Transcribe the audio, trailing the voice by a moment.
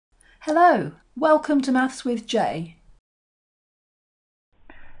Hello, welcome to Maths with Jay.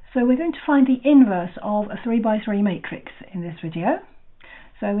 So we're going to find the inverse of a 3 by 3 matrix in this video.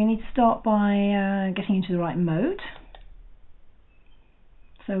 So we need to start by getting into the right mode.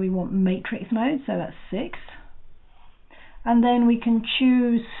 So we want matrix mode, so that's 6. And then we can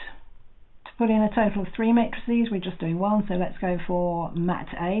choose to put in a total of 3 matrices. We're just doing one, so let's go for mat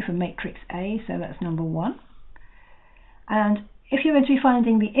A, for matrix A, so that's number 1. And if you're going to be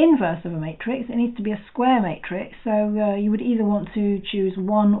finding the inverse of a matrix, it needs to be a square matrix, so you would either want to choose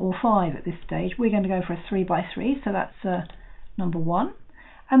 1 or 5 at this stage. We're going to go for a 3 by 3, so that's number 1.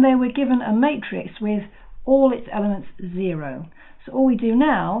 And then we're given a matrix with all its elements 0. So all we do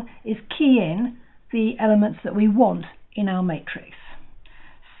now is key in the elements that we want in our matrix.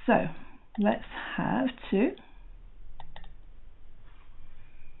 So let's have 2,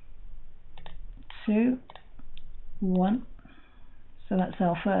 2, 1. So that's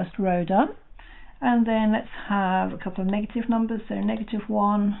our first row done. And then let's have a couple of negative numbers. So negative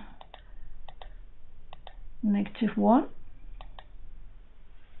 1, negative 1.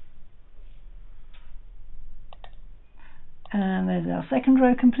 And there's our second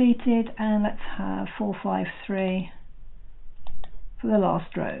row completed. And let's have 4, 5, 3 for the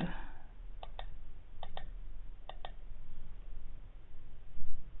last row.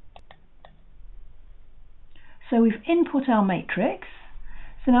 So we've input our matrix.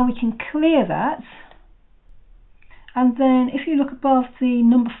 So now we can clear that, and then if you look above the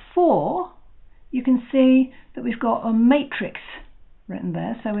number 4, you can see that we've got a matrix written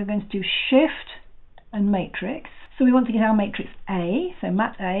there. So we're going to do shift and matrix. So we want to get our matrix A, so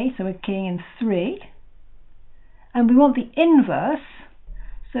mat A, so we're keying in 3. And we want the inverse,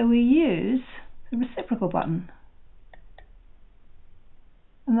 so we use the reciprocal button.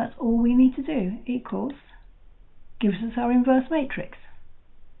 And that's all we need to do, equals, gives us our inverse matrix.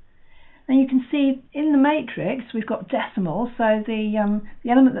 And you can see in the matrix we've got decimals, so the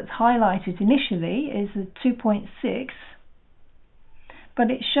element that's highlighted initially is a 2.6, but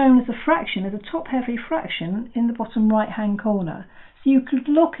it's shown as a fraction, as a top-heavy fraction in the bottom right-hand corner. So you could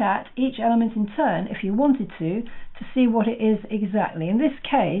look at each element in turn if you wanted to see what it is exactly. In this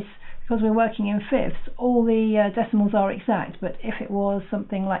case, because we're working in fifths, all the decimals are exact, but if it was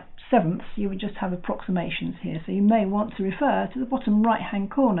something like sevenths, you would just have approximations here. So you may want to refer to the bottom right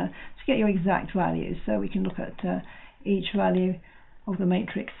hand corner to get your exact values, so we can look at each value of the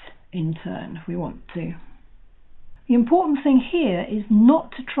matrix in turn if we want to. The important thing here is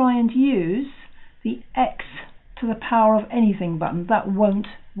not to try and use the x to the power of anything button. That won't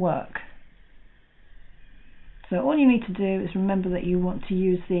work. So all you need to do is remember that you want to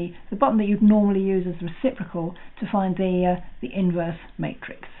use the button that you'd normally use as reciprocal to find the inverse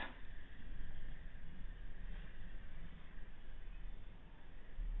matrix.